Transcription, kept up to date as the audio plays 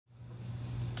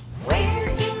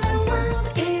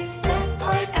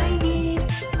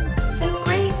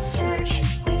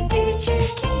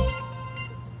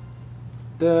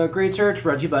The Great Search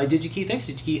brought to you by Digi-Key. Thanks,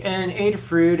 Digi-Key. And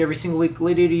Adafruit. Every single week,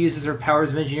 Lady Ada uses her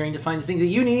powers of engineering to find the things that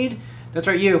you need. That's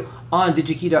right, you. On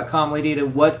Digi-Key.com. Lady Ada,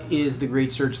 what is the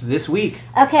Great Search this week?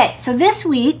 Okay, so this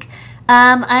week,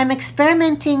 I'm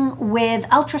experimenting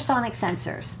with ultrasonic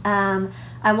sensors.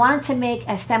 I wanted to make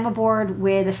a stemma board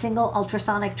with a single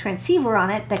ultrasonic transceiver on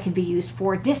it that can be used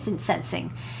for distance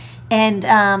sensing. And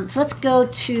so let's go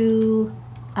to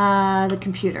the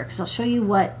computer, because I'll show you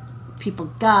what people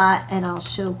got, and I'll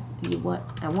show you what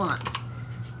I want.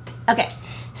 Okay,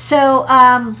 so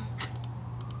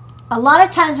a lot of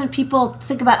times when people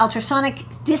think about ultrasonic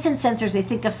distance sensors, they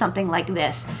think of something like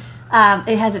this.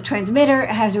 It has a transmitter, it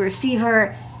has a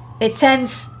receiver, it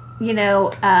sends, you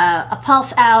know, a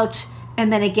pulse out,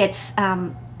 and then it gets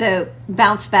the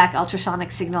bounce back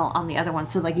ultrasonic signal on the other one.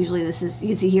 So like usually this is, you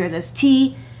can see here, this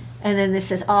T, and then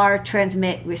this is R,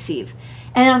 transmit, receive.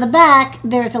 And then on the back,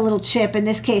 there's a little chip. In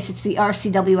this case, it's the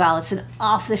RCWL. It's an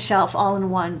off-the-shelf,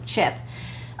 all-in-one chip,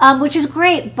 which is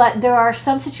great, but there are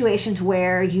some situations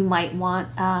where you might want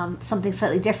something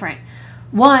slightly different.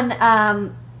 One,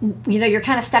 you know, you're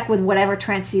kind of stuck with whatever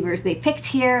transceivers they picked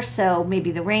here, so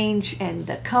maybe the range and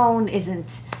the cone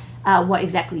isn't what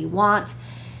exactly you want.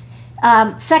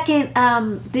 Second,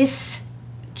 this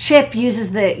chip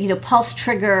uses the, you know, pulse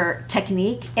trigger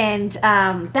technique, and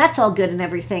that's all good and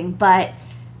everything, but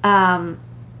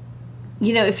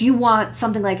you know, if you want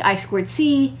something like I squared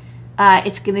C,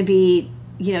 it's going to be,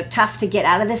 you know, tough to get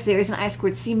out of this. There is an I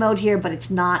squared C mode here, but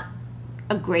it's not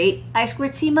a great I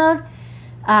squared C mode.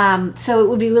 So it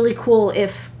would be really cool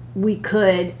if we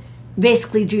could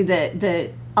basically do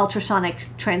the ultrasonic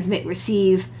transmit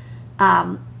receive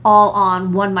all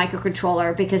on one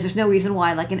microcontroller, because there's no reason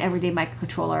why like an everyday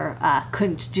microcontroller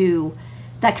couldn't do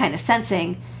that kind of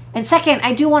sensing. And second,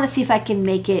 I do want to see if I can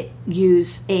make it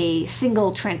use a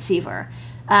single transceiver.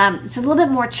 It's a little bit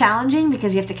more challenging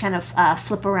because you have to kind of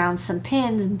flip around some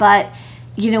pins, but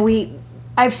you know,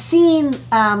 I've seen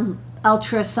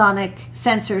ultrasonic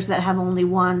sensors that have only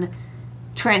one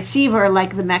transceiver,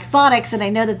 like the Maxbotics, and I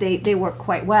know that they work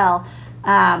quite well.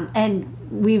 And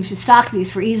we've stocked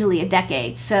these for easily a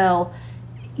decade. So,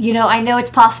 you know, I know it's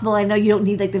possible. I know you don't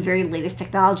need like the very latest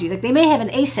technology. Like they may have an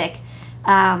ASIC.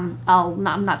 I'm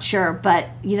not sure, but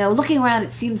you know, looking around,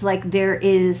 it seems like there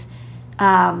is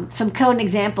some code and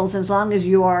examples. As long as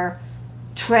your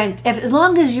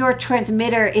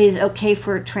transmitter is okay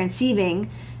for transceiving,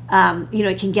 you know,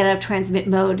 it can get out of transmit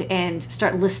mode and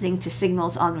start listening to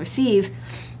signals on receive.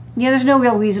 You know, there's no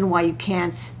real reason why you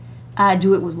can't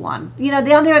do it with one. You know,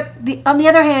 on the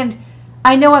other hand,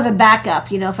 I know I have a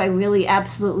backup. You know, if I really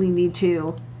absolutely need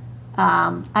to,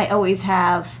 I always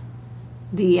have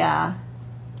the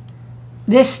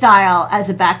this style as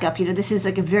a backup. You know, this is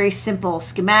like a very simple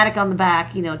schematic on the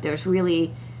back. You know, there's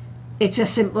really, it's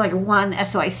just like one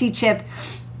SOIC chip.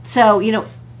 So, you know,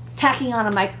 tacking on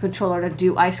a microcontroller to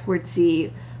do I squared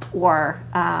C or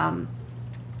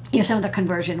you know, some of the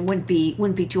conversion wouldn't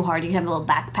be too hard. You can have a little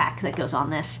backpack that goes on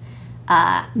this.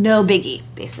 No biggie,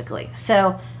 basically.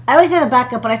 So I always have a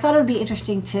backup, but I thought it would be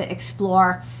interesting to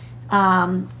explore.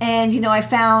 And, you know, I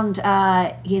found,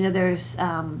 you know, there's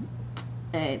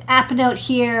an app note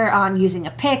here on using a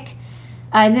PIC.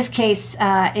 In this case,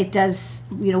 it does,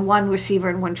 you know, one receiver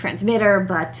and one transmitter,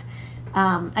 but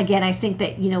again, I think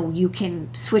that, you know, you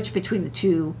can switch between the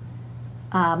two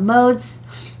modes.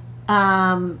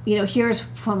 You know, here's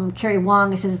from Carrie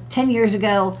Wong. It says 10 years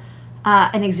ago,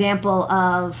 an example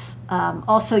of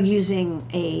also using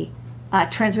a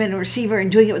transmitter and receiver and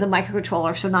doing it with a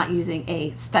microcontroller, so not using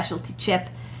a specialty chip.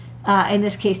 In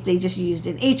this case, they just used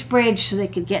an H-bridge so they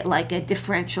could get like a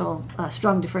differential,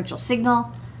 strong differential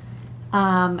signal.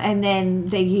 And then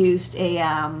they used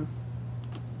a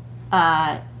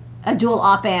dual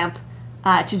op-amp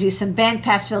to do some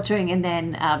bandpass filtering, and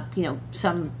then, you know,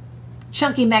 some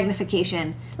chunky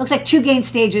magnification. Looks like 2 gain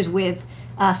stages with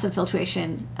some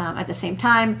filtration at the same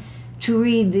time to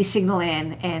read the signal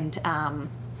in and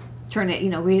turn it,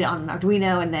 you know, read it on an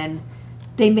Arduino, and then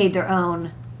they made their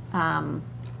own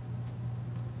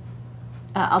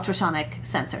ultrasonic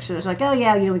sensor. So there's like, oh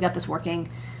yeah, you know, we got this working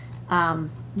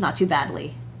not too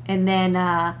badly. And then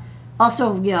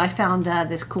also, you know, I found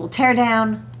this cool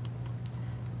teardown.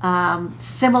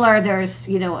 Similar, there's,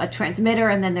 you know, a transmitter,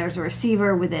 and then there's a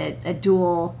receiver with a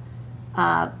dual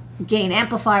gain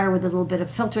amplifier with a little bit of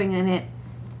filtering in it.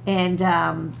 And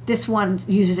this one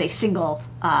uses a single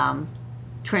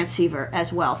transceiver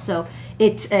as well. So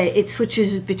it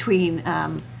switches between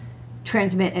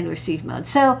transmit and receive mode.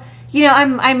 So, you know,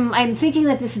 I'm thinking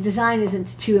that this design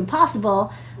isn't too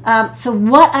impossible. So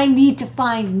what I need to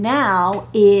find now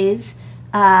is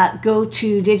go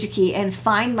to Digi-Key and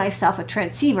find myself a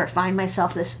transceiver, find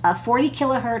myself this 40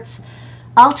 kilohertz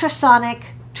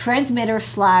ultrasonic transmitter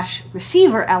 /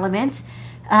 receiver element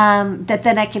that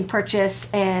then I can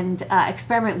purchase and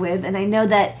experiment with. And I know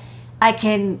that I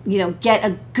can, get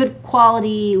a good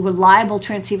quality, reliable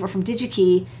transceiver from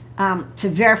Digi-Key to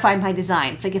verify my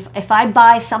design. It's like if I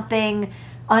buy something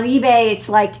on eBay, it's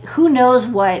like, who knows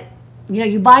what,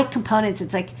 you buy components,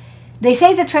 it's like, they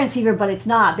say it's a transceiver, but it's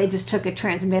not. They just took a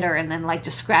transmitter and then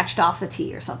just scratched off the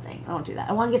T or something. I don't do that.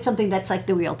 I want to get something that's like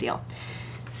the real deal.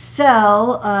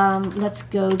 So let's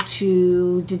go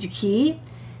to Digi-Key.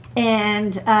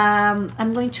 And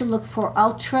I'm going to look for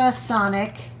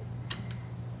ultrasonic.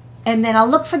 And then I'll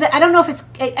look for I don't know if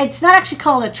it's not actually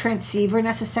called a transceiver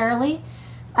necessarily.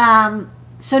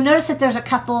 So notice that there's a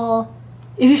couple,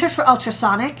 if you search for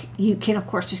ultrasonic, you can of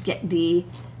course just get the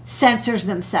sensors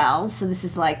themselves. So this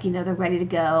is they're ready to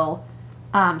go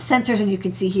sensors, and you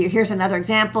can see here's another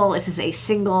example. This is a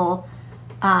single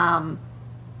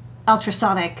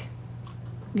ultrasonic,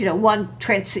 one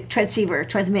transceiver,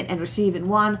 transmit and receive in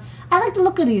one. I like the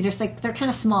look of these. They're kind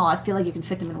of small. I feel like you can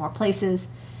fit them in more places.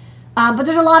 But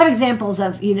there's a lot of examples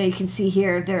of, you can see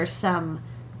here, there's some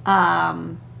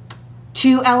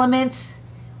 2 elements.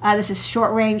 This is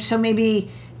short range. So maybe,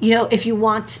 if you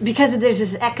want, because there's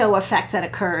this echo effect that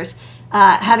occurs,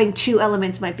 having 2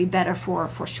 elements might be better for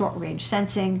short range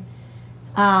sensing.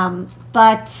 Yeah,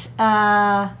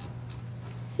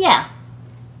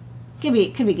 could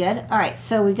be good. All right,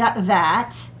 so we got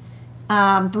that.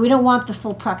 But we don't want the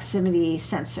full proximity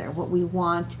sensor. What we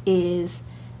want is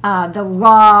the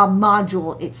raw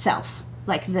module itself.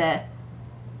 I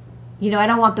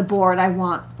don't want the board. I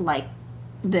want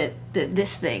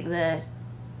this thing, the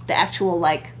actual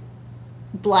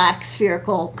black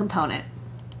spherical component,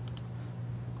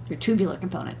 your tubular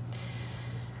component.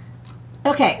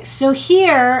 Okay, so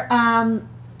here when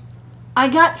I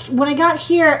got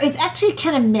here, it's actually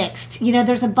kind of mixed.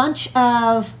 There's a bunch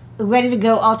of ready to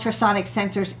go ultrasonic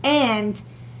sensors and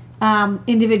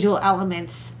individual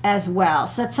elements as well.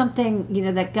 So that's something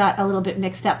that got a little bit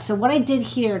mixed up. So what I did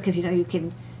here, because you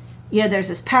can, there's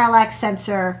this parallax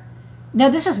sensor. No,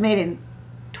 this was made in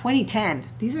 2010.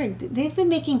 They've been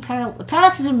making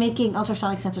Parallax has been making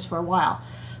ultrasonic sensors for a while.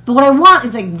 But what I want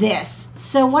is this.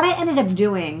 So what I ended up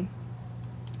doing,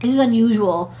 this is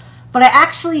unusual, but I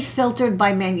actually filtered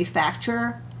by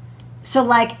manufacturer. So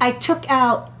I took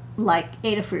out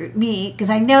Adafruit, because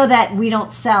I know that we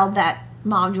don't sell that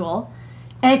module.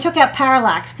 And I took out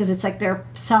Parallax because it's they're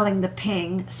selling the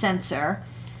ping sensor.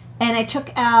 And I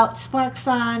took out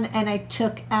SparkFun, and I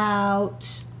took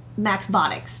out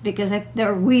Maxbotics because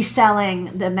they're reselling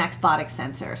the Maxbotics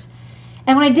sensors.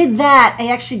 And when I did that, I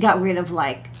actually got rid of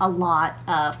a lot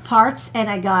of parts, and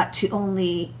I got to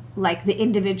only the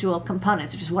individual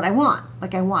components, which is what I want.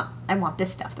 I want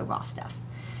this stuff, the raw stuff.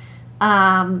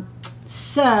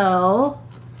 So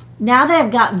now that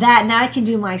I've got that, now I can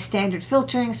do my standard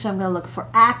filtering. So I'm going to look for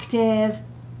active,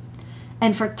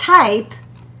 and for type,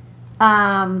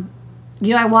 I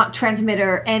want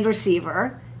transmitter and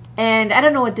receiver. And I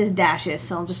don't know what this dash is,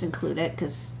 so I'll just include it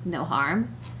because no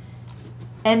harm.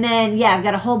 And then, yeah, I've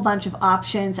got a whole bunch of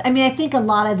options. I mean, I think a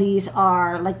lot of these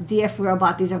are, DF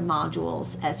Robot, these are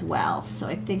modules as well. So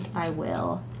I think I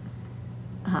will,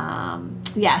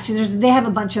 yeah, so they have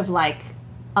a bunch of,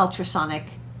 ultrasonic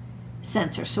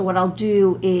sensors. So what I'll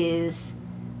do is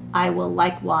I will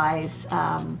likewise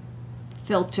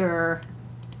filter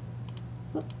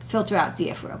out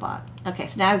DF Robot. Okay,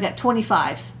 so now I've got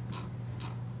 25.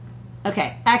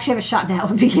 Okay, I actually have a shot now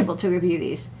of being able to review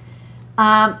these.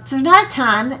 So there's not a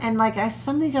ton, and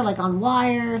some of these are on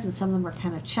wires, and some of them are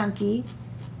kind of chunky.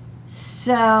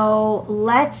 So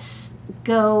let's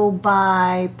go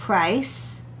by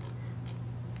price.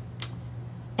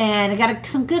 And I got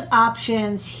some good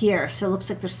options here. So it looks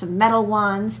like there's some metal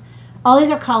ones. All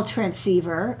these are called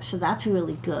transceiver, so that's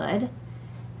really good.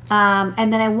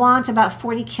 And then I want about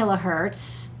 40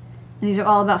 kilohertz. And these are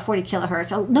all about 40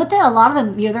 kilohertz. Note that a lot of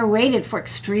them, they're rated for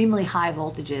extremely high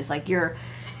voltages.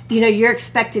 You're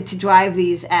expected to drive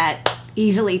these at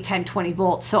easily 10, 20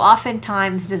 volts. So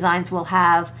oftentimes designs will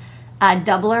have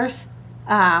doublers,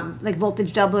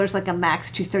 voltage doublers, like a max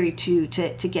 232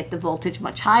 to get the voltage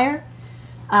much higher,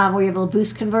 where you have a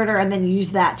boost converter, and then you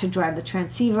use that to drive the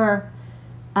transceiver.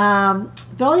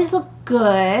 But all these look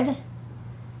good.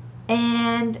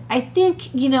 And I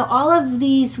think, all of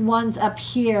these ones up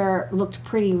here looked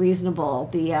pretty reasonable,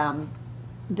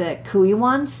 the Kui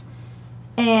ones.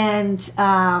 And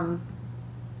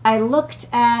I looked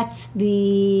at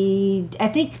I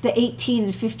think the 18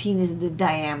 and 15 is the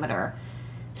diameter.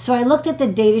 So I looked at the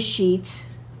data sheet,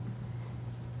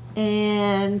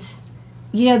 And,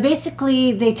 you know,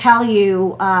 basically they tell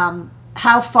you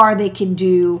how far they can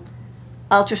do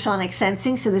ultrasonic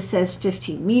sensing. So this says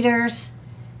 15 meters.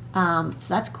 So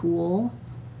that's cool.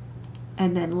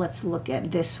 And then let's look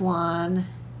at this one.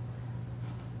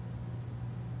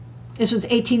 This was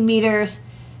 18 meters.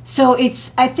 So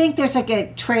it's, I think there's like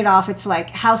a trade-off. It's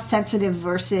like how sensitive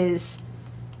versus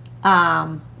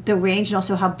the range and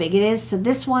also how big it is. So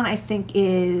this one I think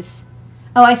is,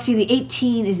 oh, I see, the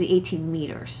 18 is the 18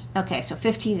 meters. Okay, so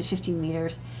 15 is 15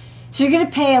 meters. So you're going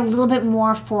to pay a little bit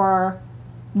more for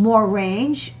more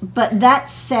range. But that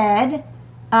said,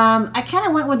 I kind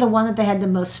of went with the one that they had the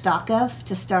most stock of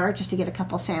to start, just to get a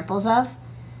couple samples of.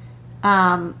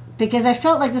 Because I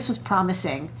felt like this was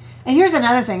promising. And here's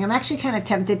another thing. I'm actually kind of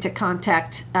tempted to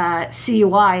contact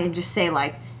CUI and just say,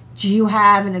 like, do you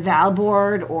have an eval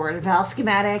board or an eval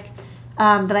schematic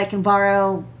that I can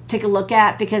borrow, take a look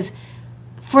at? Because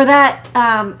for that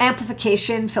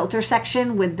amplification filter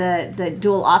section with the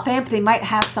dual op amp, they might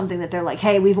have something that they're like,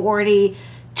 hey, we've already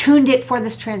tuned it for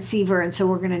this transceiver, and so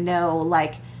we're going to know,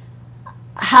 like,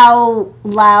 how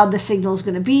loud the signal is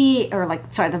going to be, or,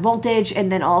 like, sorry, the voltage,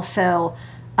 and then also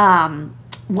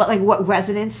what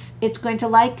resonance it's going to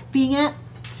like being at.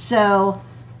 So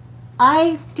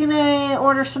I'm gonna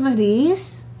order some of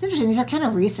these. It's interesting, these are kind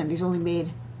of recent. These were only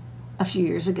made a few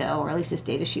years ago, or at least this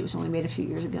data sheet was only made a few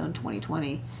years ago in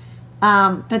 2020.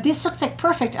 But this looks like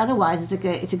perfect otherwise.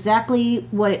 It's exactly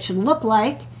what it should look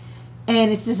like,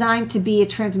 and it's designed to be a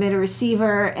transmitter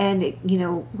receiver, and it, you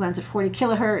know, runs at 40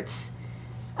 kilohertz,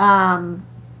 and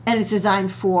it's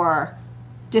designed for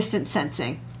distance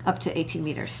sensing up to 18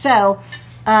 meters. So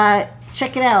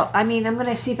check it out. I mean, I'm going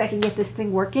to see if I can get this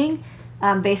thing working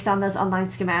based on those online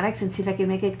schematics, and see if I can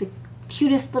make it the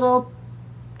cutest little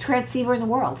transceiver in the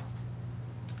world.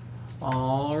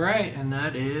 All right, and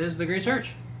that is the Great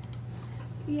Search.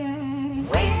 Yay.